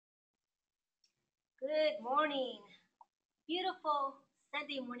Good morning. Beautiful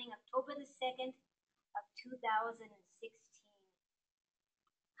Sunday morning, October the 2nd of 2016.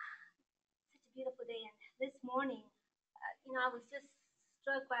 Such a beautiful day. And this morning, I was just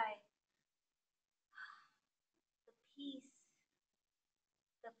struck by the peace,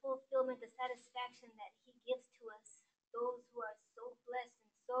 the fulfillment, the satisfaction that He gives to us, those who are so blessed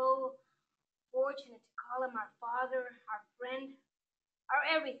and so fortunate to call Him our Father, our friend, our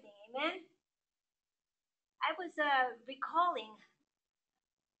everything. Amen. I was recalling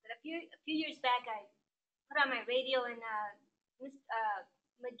that a few years back, I put on my radio and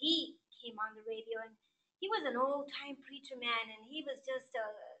McGee came on the radio, and he was an old time preacher man, and he was just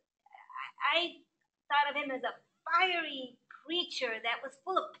I thought of him as a fiery preacher that was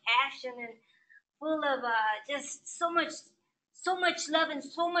full of passion and full of just so much love and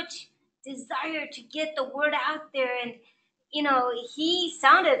so much desire to get the word out there. And he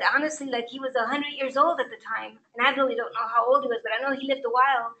sounded honestly like he was 100 years old at the time, and I really don't know how old he was, but I know he lived a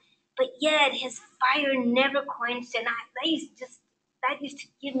while. But yet his fire never quenched, and that used to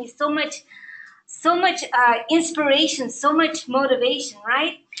give me so much inspiration, so much motivation,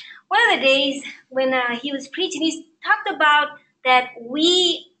 right? One of the days when he was preaching, he talked about that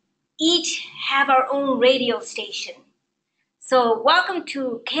we each have our own radio station. So welcome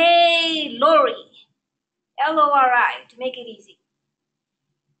to K Lori, Lori, to make it easy.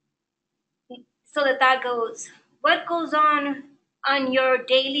 So that goes, what goes on your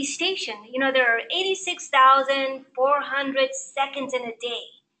daily station? There are 86,400 seconds in a day.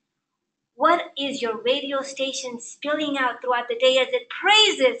 What is your radio station spilling out throughout the day? Is it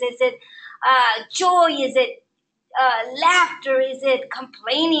praises? Is it joy? Is it laughter? Is it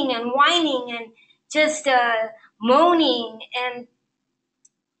complaining and whining and just moaning? And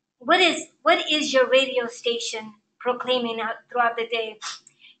what is your radio station proclaiming out throughout the day?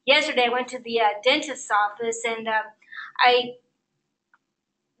 Yesterday, I went to the dentist's office, and I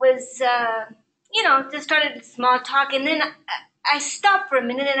was, just started small talk, and then I stopped for a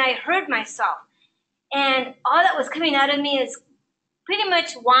minute, and I heard myself. And all that was coming out of me is pretty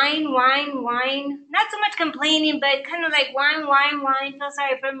much whine, whine, whine. Not so much complaining, but kind of like whine, whine, whine. Feel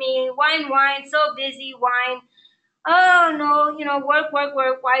sorry for me. Whine, whine. So busy, whine. Oh, no, work, work,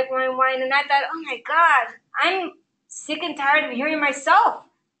 work, whine, whine, whine. And I thought, oh, my God, I'm sick and tired of hearing myself.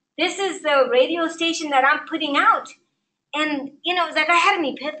 This is the radio station that I'm putting out. And, it's like I had an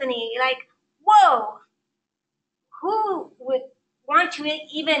epiphany. Like, whoa, who would want to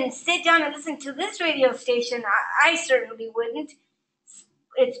even sit down and listen to this radio station? I certainly wouldn't.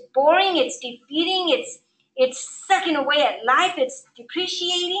 It's boring. It's defeating. It's sucking away at life. It's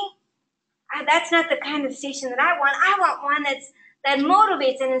depreciating. That's not the kind of station that I want. I want one that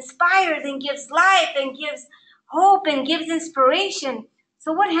motivates and inspires and gives life and gives hope and gives inspiration.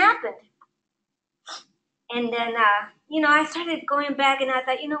 So what happened? And then, I started going back, and I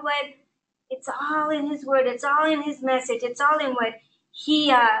thought, you know what? It's all in His Word. It's all in His message. It's all in what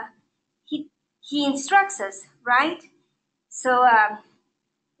He instructs us, right? So let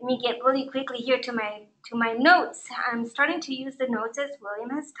me get really quickly here to my notes. I'm starting to use the notes as William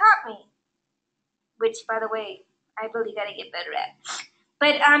has taught me, which, by the way, I really got to get better at.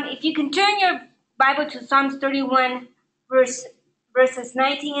 But if you can turn your Bible to Psalms 31, verses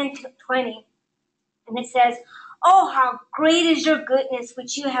 19 and 20, and it says, "Oh, how great is your goodness,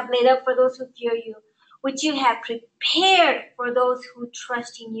 which you have laid up for those who fear you, which you have prepared for those who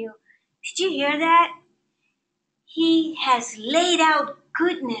trust in you." Did you hear that? He has laid out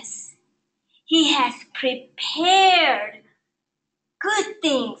goodness. He has prepared good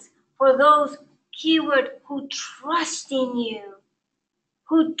things for those, keyword, who trust in you.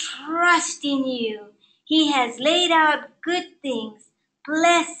 Who trust in you. He has laid out good things,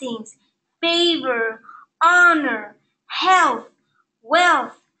 blessings, favor, honor, health,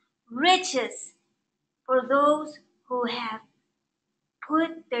 wealth, riches for those who have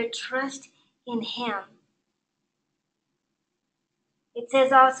put their trust in Him. It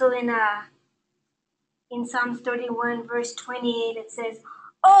says also in Psalms 31, verse 28, it says,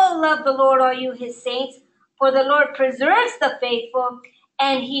 "Oh, love the Lord, all you His saints, for the Lord preserves the faithful,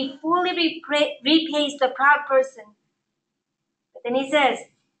 and He fully repays the proud person." But then He says,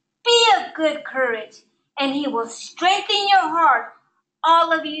 "Be of good courage, and He will strengthen your heart,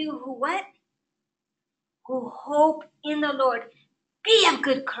 all of you who what? Who hope in the Lord." Be of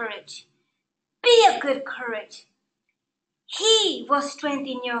good courage. Be of good courage. He will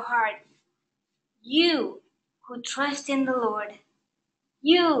strengthen your heart. You who trust in the Lord.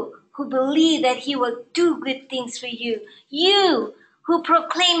 You who believe that He will do good things for you. You who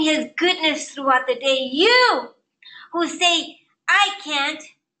proclaim His goodness throughout the day. You who say, "I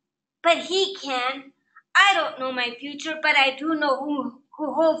can't," but he can. I don't know my future, but I do know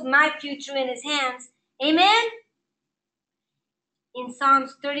who holds my future in his hands. Amen? In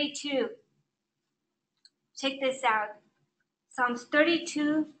Psalms 32, check this out. Psalms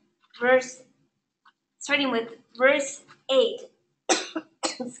 32, starting with verse 8.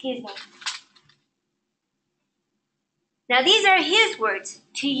 Excuse me. Now these are his words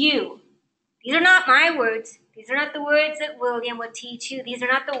to you. These are not my words. These are not the words that William would teach you. These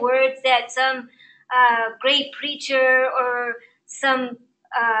are not the words that some great preacher or some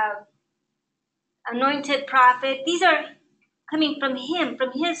anointed prophet. These are coming from him,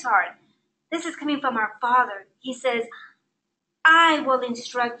 from his heart. This is coming from our Father. He says, I will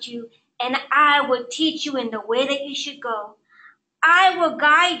instruct you and I will teach you in the way that you should go. I will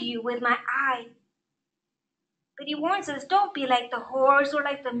guide you with my eye. But he warns us, don't be like the horse or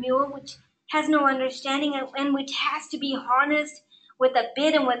like the mule, which has no understanding and which has to be harnessed with a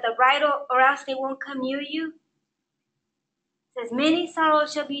bit and with a bridle, or else they won't come near you. It says, many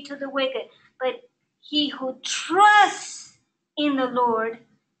sorrows shall be to the wicked, but he who trusts in the Lord,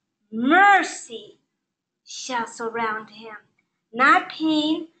 mercy shall surround him. Not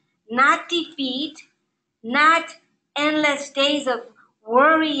pain, not defeat, not endless days of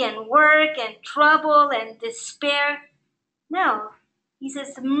worry and work and trouble and despair. No, he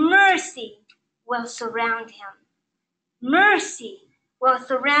says mercy will surround him. Mercy will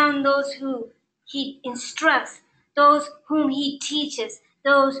surround those who he instructs, those whom he teaches,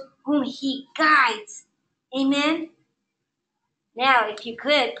 those whom he guides. Amen? Now, if you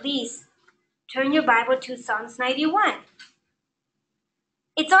could, please turn your Bible to Psalms 91.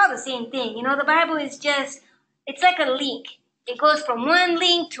 It's all the same thing. You know, the Bible is just, it's like a link. It goes from one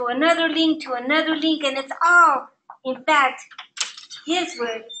link to another link to another link, and it's all, in fact, his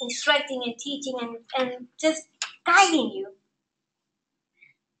word instructing and teaching and just guiding you.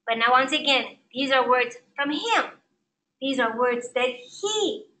 But now, once again, these are words from him. These are words that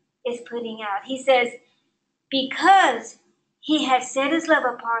he is putting out. He says, because he has set his love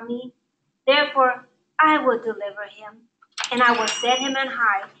upon me, therefore I will deliver him, and I will set him on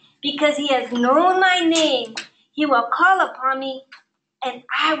high. Because he has known my name, he will call upon me, and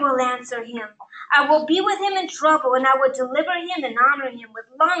I will answer him. I will be with him in trouble, and I will deliver him and honor him with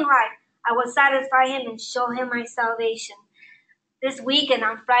long life. I will satisfy him and show him my salvation. This weekend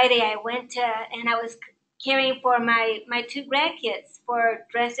on Friday, I went to, and I was caring for my two grandkids for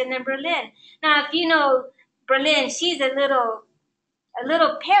Dresden and Berlin. Now, if you know Berlin, she's a little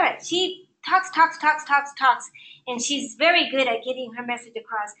parrot. She talks, and she's very good at getting her message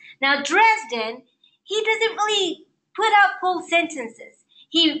across. Now, Dresden, he doesn't really put out full sentences.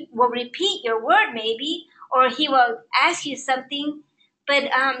 He will repeat your word maybe, or he will ask you something, but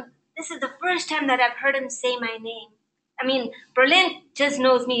this is the first time that I've heard him say my name. I mean, Berlin just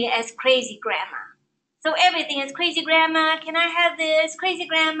knows me as Crazy Grandma. So everything is Crazy Grandma. Can I have this? Crazy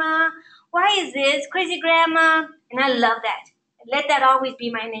Grandma. Why is this? Crazy Grandma. And I love that. Let that always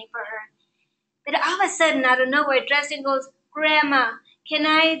be my name for her. But all of a sudden, out of nowhere, Dresden goes, Grandma, can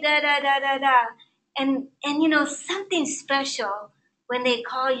I da-da-da-da-da? And you know, something special when they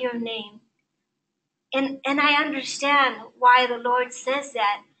call your name. And I understand why the Lord says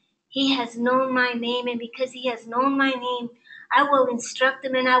that. He has known my name, and because he has known my name, I will instruct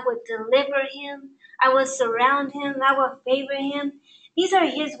him and I will deliver him. I will surround him. I will favor him. These are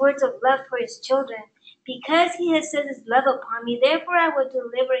his words of love for his children. Because he has set his love upon me, therefore I will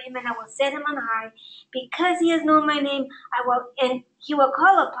deliver him and I will set him on high. Because he has known my name, and he will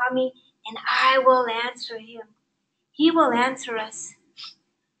call upon me, and I will answer him. He will answer us.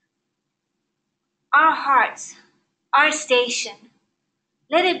 Our hearts, our station,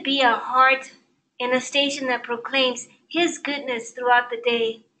 let it be a heart and a station that proclaims his goodness throughout the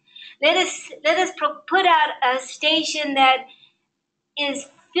day. Let us put out a station that is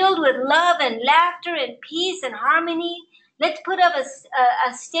filled with love and laughter and peace and harmony. Let's put up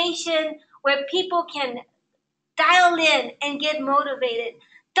a station where people can dial in and get motivated,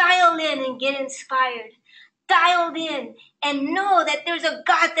 dial in and get inspired, dial in and know that there's a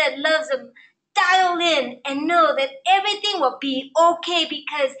God that loves them, dial in and know that everything will be okay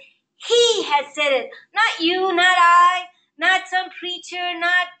because he has said it. Not you, not I, not some preacher,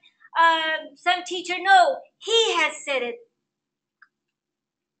 not some teacher. No, he has said it.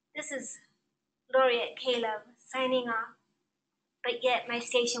 This is Laureate Caleb signing off. But yet my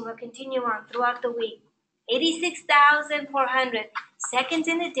station will continue on throughout the week. 86,400 seconds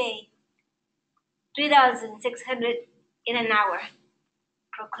in a day, 3,600 in an hour,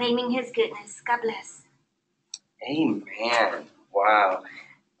 proclaiming his goodness. God bless. Amen. Wow.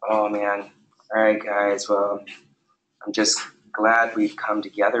 Oh, man. All right, guys. Well, I'm just glad we've come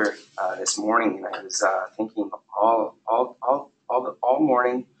together this morning. And I was thinking all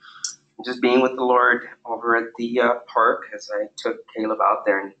morning, just being with the Lord over at the park as I took Caleb out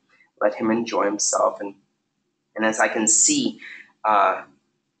there and let him enjoy himself. And as I can see,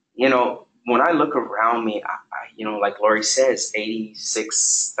 when I look around me, like Lori says,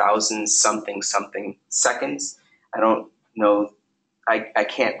 86,000 something seconds. I don't know. I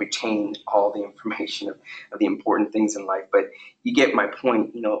can't retain all the information of the important things in life, but you get my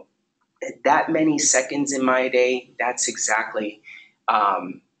point. That many seconds in my day, that's exactly,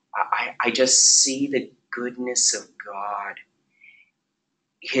 I just see the goodness of God,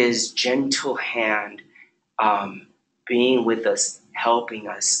 his gentle hand, being with us, helping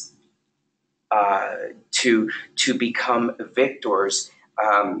us to become victors.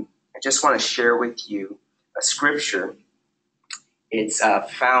 I just want to share with you a scripture. It's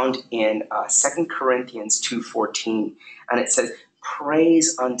found in 2 Corinthians 2:14, and it says,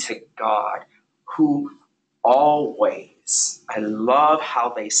 "Praise unto God who always," I love how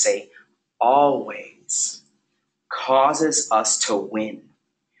they say always, "causes us to win.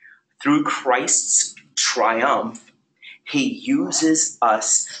 Through Christ's triumph, he uses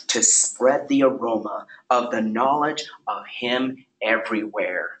us to spread the aroma of the knowledge of him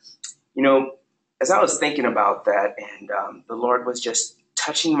everywhere." As I was thinking about that, and the Lord was just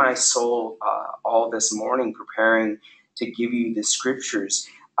touching my soul all this morning, preparing to give you the scriptures,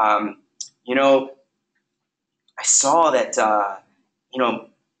 I saw that,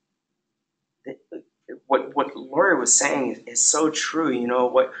 what Lori was saying is so true.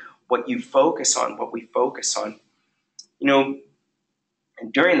 What you focus on, what we focus on.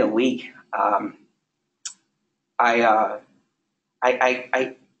 During the week,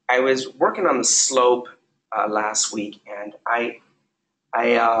 I was working on the slope last week, and I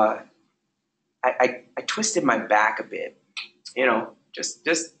twisted my back a bit.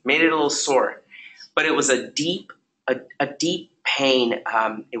 Just made it a little sore, but it was a deep pain.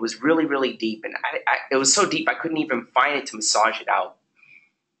 It was really, really deep, and it was so deep I couldn't even find it to massage it out.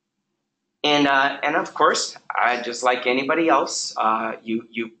 And of course, just like anybody else, I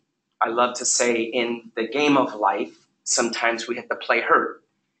love to say in the game of life, sometimes we have to play hurt.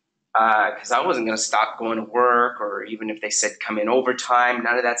 Because I wasn't going to stop going to work, or even if they said come in overtime,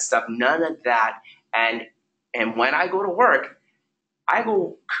 none of that stuff, none of that. And when I go to work, I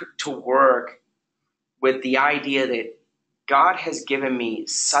go to work with the idea that God has given me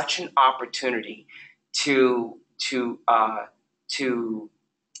such an opportunity to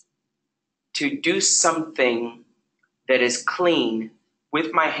do something that is clean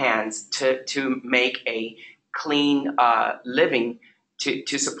with my hands, to make a clean living,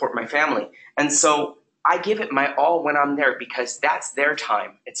 to support my family. And so I give it my all when I'm there, because that's their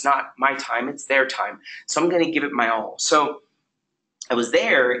time. It's not my time, it's their time. So I'm going to give it my all. So I was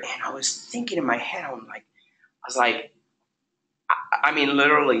there, and I was thinking in my head,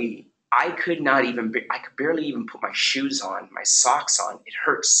 literally, I could barely even put my shoes on, my socks on. It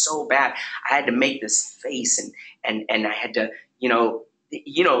hurt so bad. I had to make this face, and I had to,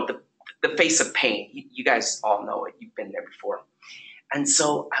 the face of pain. You guys all know it. You've been there before. And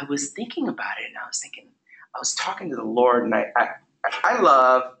so I was thinking about it, and I was talking to the Lord, and I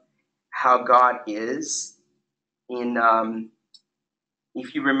love how God is in,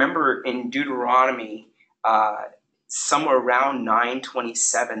 if you remember in Deuteronomy, somewhere around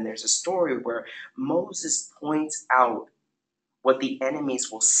 9:27, there's a story where Moses points out what the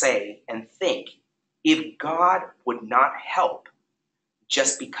enemies will say and think if God would not help,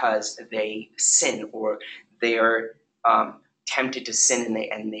 just because they sin, or they are tempted to sin,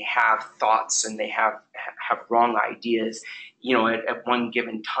 and they have thoughts, and they have wrong ideas, at one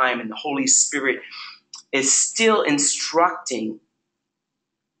given time, and the Holy Spirit is still instructing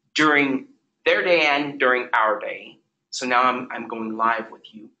during their day and during our day. So now I'm going live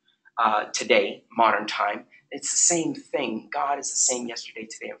with you today, modern time. It's the same thing. God is the same yesterday,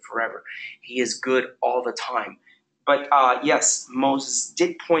 today, and forever. He is good all the time. But yes, Moses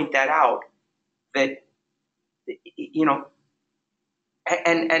did point that out, that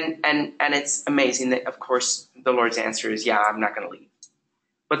and it's amazing that, of course, the Lord's answer is, yeah, I'm not going to leave.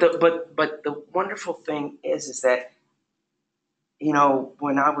 But the wonderful thing is that,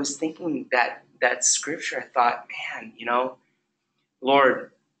 when I was thinking that scripture, I thought, man,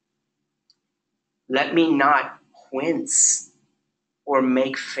 Lord, let me not wince or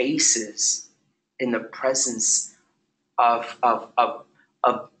make faces in the presence of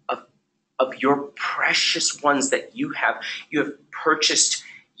your precious ones that you have purchased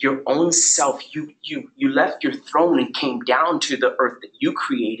your own self. You left your throne and came down to the earth that you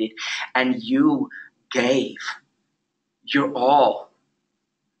created, and you gave your all,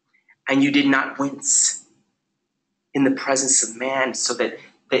 and you did not wince in the presence of man so that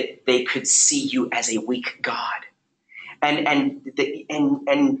they could see you as a weak God. And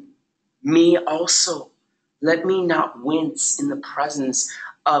me also. Let me not wince in the presence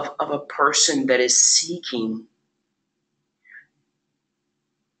of a person that is seeking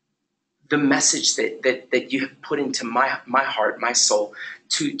the message that you have put into my heart, my soul,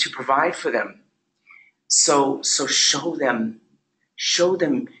 to provide for them. So show them your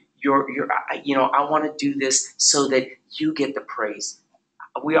I want to do this so that you get the praise.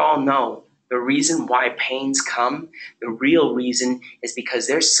 We all know the reason why pains come, the real reason is because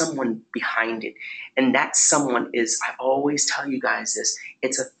there's someone behind it. And that someone is, I always tell you guys this,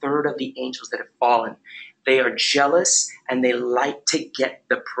 it's a third of the angels that have fallen. They are jealous and they like to get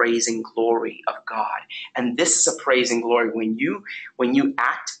the praise and glory of God. And this is a praise and glory. When you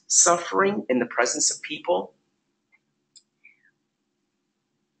act suffering in the presence of people,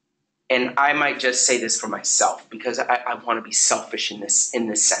 and I might just say this for myself because I want to be selfish in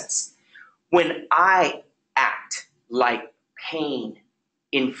this sense. When I act like pain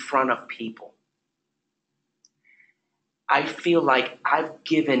in front of people, I feel like I've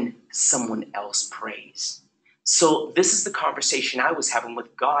given someone else praise. So this is the conversation I was having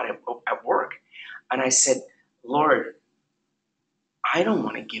with God at work. And I said, Lord, I don't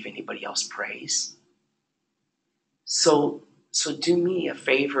want to give anybody else praise. So do me a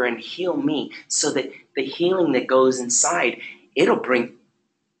favor and heal me so that the healing that goes inside, it'll bring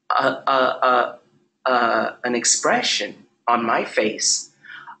an expression on my face,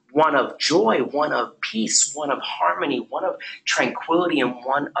 one of joy, one of peace, one of harmony, one of tranquility, and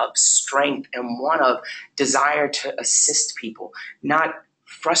one of strength, and one of desire to assist people, not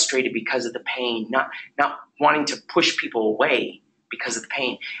frustrated because of the pain, not wanting to push people away because of the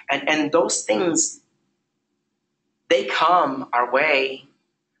pain. And those things, they come our way,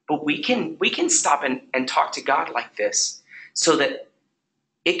 but we can stop and talk to God like this so that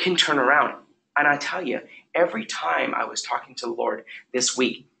it can turn around. And I tell you, every time I was talking to the Lord this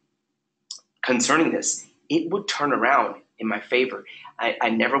week concerning this, it would turn around in my favor.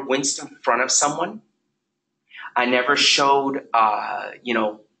 I never winced in front of someone. I never showed,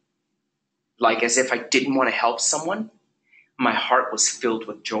 like as if I didn't want to help someone. My heart was filled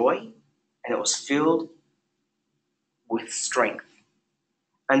with joy, and it was filled with strength.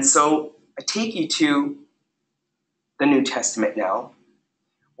 And so I take you to the New Testament now,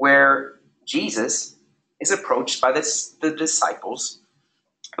 where Jesus is approached by the disciples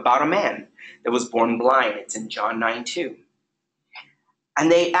about a man that was born blind. It's in John 9:2.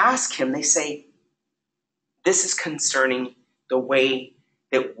 And they ask him, they say, this is concerning the way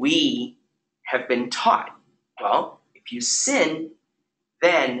that we have been taught. Well, if you sin,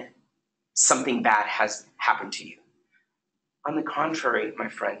 then something bad has happened to you. On the contrary, my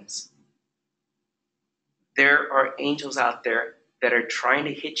friends, there are angels out there that are trying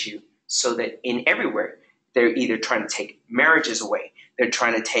to hit you so that in everywhere, they're either trying to take marriages away, they're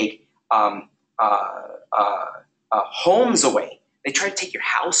trying to take homes away, they try to take your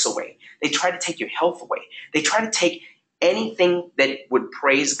house away, they try to take your health away, they try to take anything that would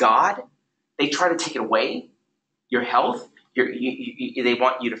praise God, they try to take it away, your health, they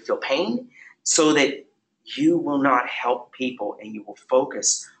want you to feel pain so that you will not help people and you will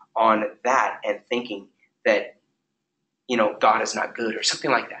focus on that and thinking that, God is not good or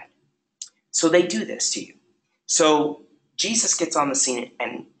something like that. So they do this to you. So Jesus gets on the scene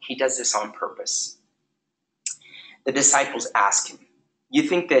and he does this on purpose. The disciples ask him, you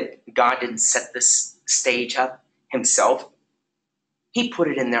think that God didn't set this stage up himself? He put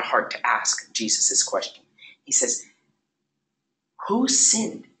it in their heart to ask Jesus this question. He says, who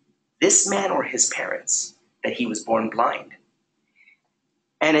sinned, this man or his parents, that he was born blind?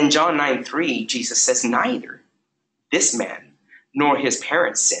 And in John 9:3, Jesus says, neither this man nor his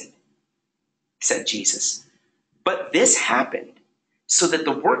parents sinned, said Jesus. But this happened so that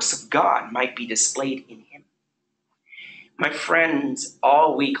the works of God might be displayed in him. My friends,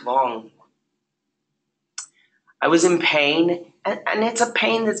 all week long, I was in pain, and it's a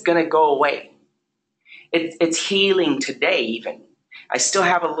pain that's going to go away. It's healing today even. I still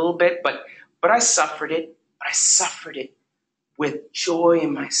have a little bit, but I suffered it. But I suffered it with joy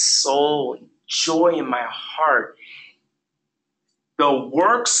in my soul, joy in my heart. The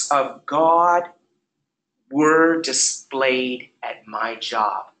works of God were displayed at my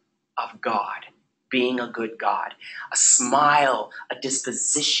job of God, being a good God, a smile, a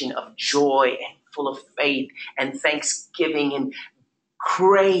disposition of joy and full of faith and thanksgiving, and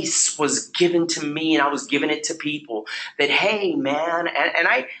grace was given to me and I was giving it to people that, hey man, and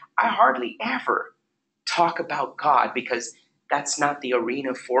I hardly ever talk about God because that's not the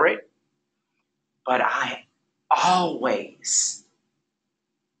arena for it. But I always,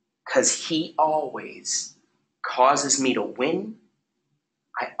 because he always causes me to win,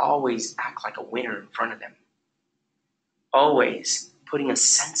 I always act like a winner in front of them. Always putting a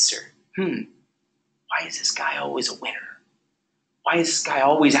censor. Why is this guy always a winner? Why is this guy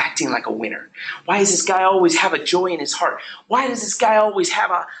always acting like a winner? Why does this guy always have a joy in his heart? Why does this guy always have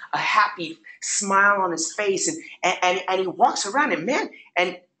a happy smile on his face? And he walks around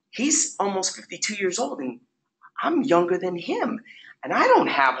and he's almost 52 years old and I'm younger than him. And I don't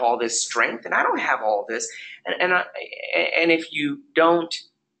have all this strength and I don't have all this. And if you don't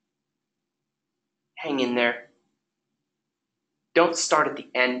hang in there, don't start at the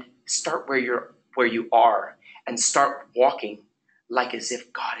end. Start where you are and start walking like as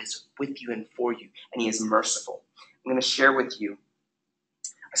if God is with you and for you, and he is merciful. I'm going to share with you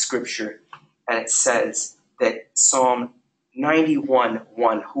a scripture, and it says that Psalm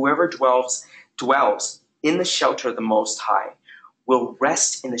 91:1, whoever dwells in the shelter of the Most High will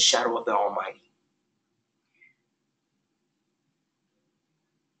rest in the shadow of the Almighty.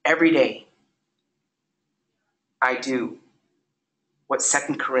 Every day, I do what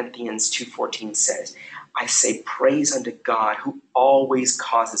 2 Corinthians 2:14 says. I say praise unto God who always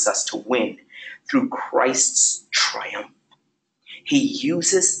causes us to win through Christ's triumph. He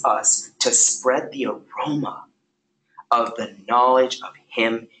uses us to spread the aroma of the knowledge of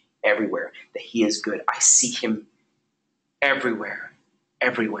him everywhere, that he is good. I see him everywhere.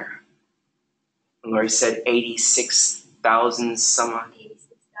 The Lord said 86,000 some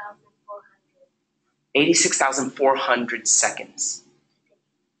 86,400 seconds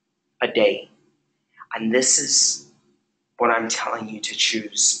a day. And this is what I'm telling you to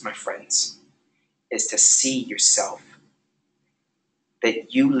choose, my friends, is to see yourself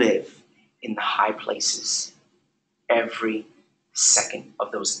that you live in the high places every second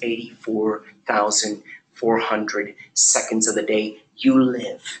of those 84,400 seconds of the day. You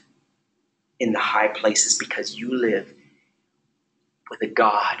live in the high places because you live with a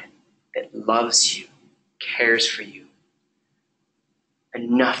God that loves you, cares for you,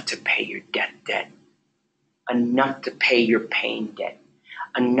 enough to pay your debt, enough to pay your pain debt,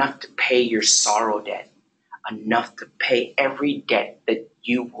 enough to pay your sorrow debt, enough to pay every debt that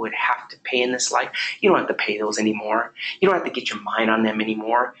you would have to pay in this life. You don't have to pay those anymore. You don't have to get your mind on them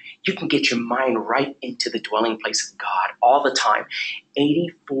anymore. You can get your mind right into the dwelling place of God all the time.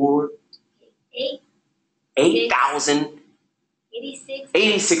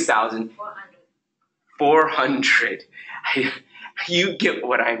 86,400. You get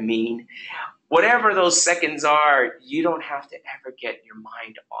what I mean. Whatever those seconds are, you don't have to ever get your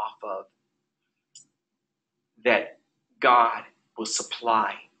mind off of that. God will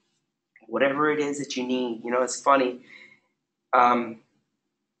supply whatever it is that you need. You know, it's funny.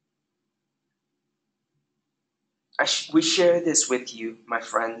 We share this with you, my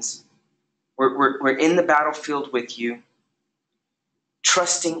friends. We're in the battlefield with you,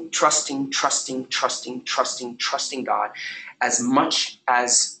 trusting God. As much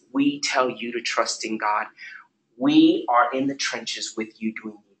as we tell you to trust in God, we are in the trenches with you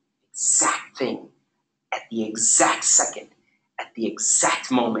doing the exact thing at the exact second, at the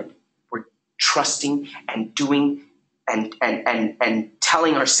exact moment. We're trusting and doing and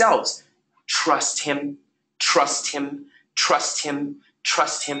telling ourselves, trust him.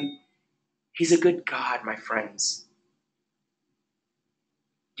 He's a good God, my friends.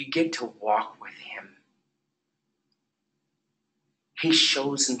 You get to walk with him. He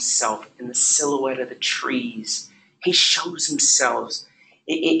shows himself in the silhouette of the trees. He shows himself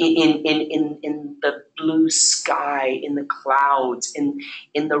in the blue sky, in the clouds, in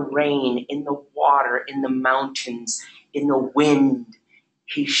the rain, in the water, in the mountains, in the wind.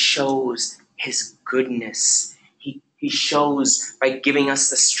 He shows his goodness. He shows by giving us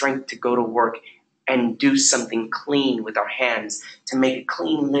the strength to go to work and do something clean with our hands, to make a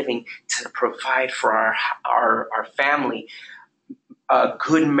clean living, to provide for our family, a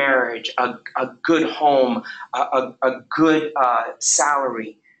good marriage, a good home, a good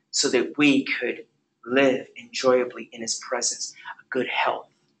salary, so that we could live enjoyably in his presence, a good health.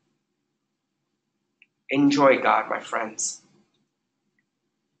 Enjoy God, my friends.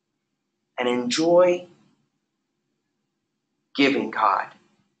 And enjoy giving God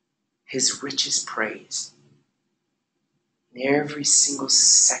his richest praise in every single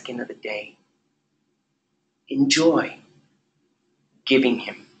second of the day. Enjoy giving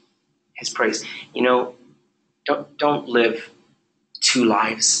him his praise. You know, don't live two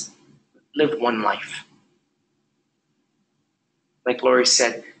lives. Live one life. Like Lori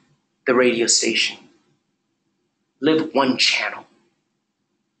said, the radio station. Live one channel.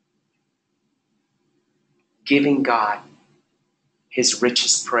 Giving God his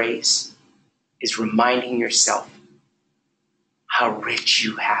richest praise is reminding yourself how rich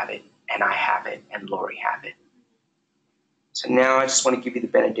you have it, and I have it, and Lori have it. So now I just want to give you the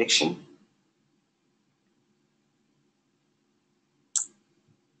benediction.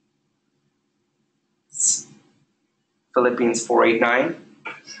 Philippians 4:8-9.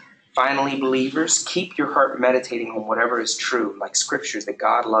 Finally, believers, keep your heart meditating on whatever is true, like scriptures that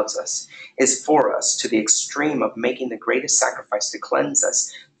God loves us, is for us, to the extreme of making the greatest sacrifice to cleanse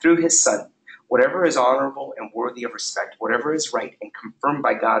us through his Son. Whatever is honorable and worthy of respect, whatever is right and confirmed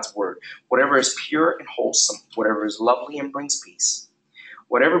by God's word, whatever is pure and wholesome, whatever is lovely and brings peace,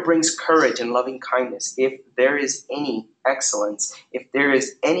 whatever brings courage and loving kindness, if there is any excellence, if there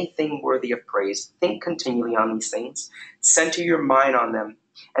is anything worthy of praise, think continually on these things, center your mind on them,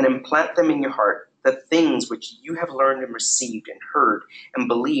 and implant them in your heart, the things which you have learned and received and heard and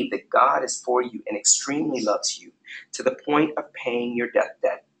believed, that God is for you and extremely loves you, to the point of paying your death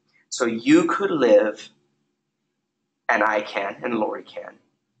debt. So you could live, and I can, and Lori can,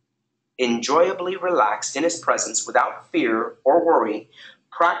 enjoyably relaxed in his presence without fear or worry.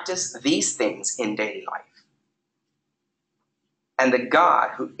 Practice these things in daily life. And the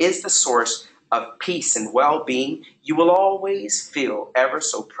God who is the source of peace and well-being, you will always feel ever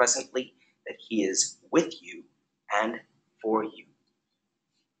so presently that he is with you and for you.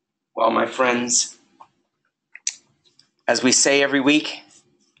 Well, my friends, as we say every week,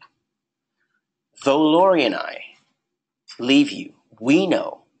 though Lori and I leave you, we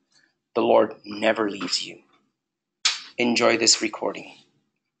know the Lord never leaves you. Enjoy this recording.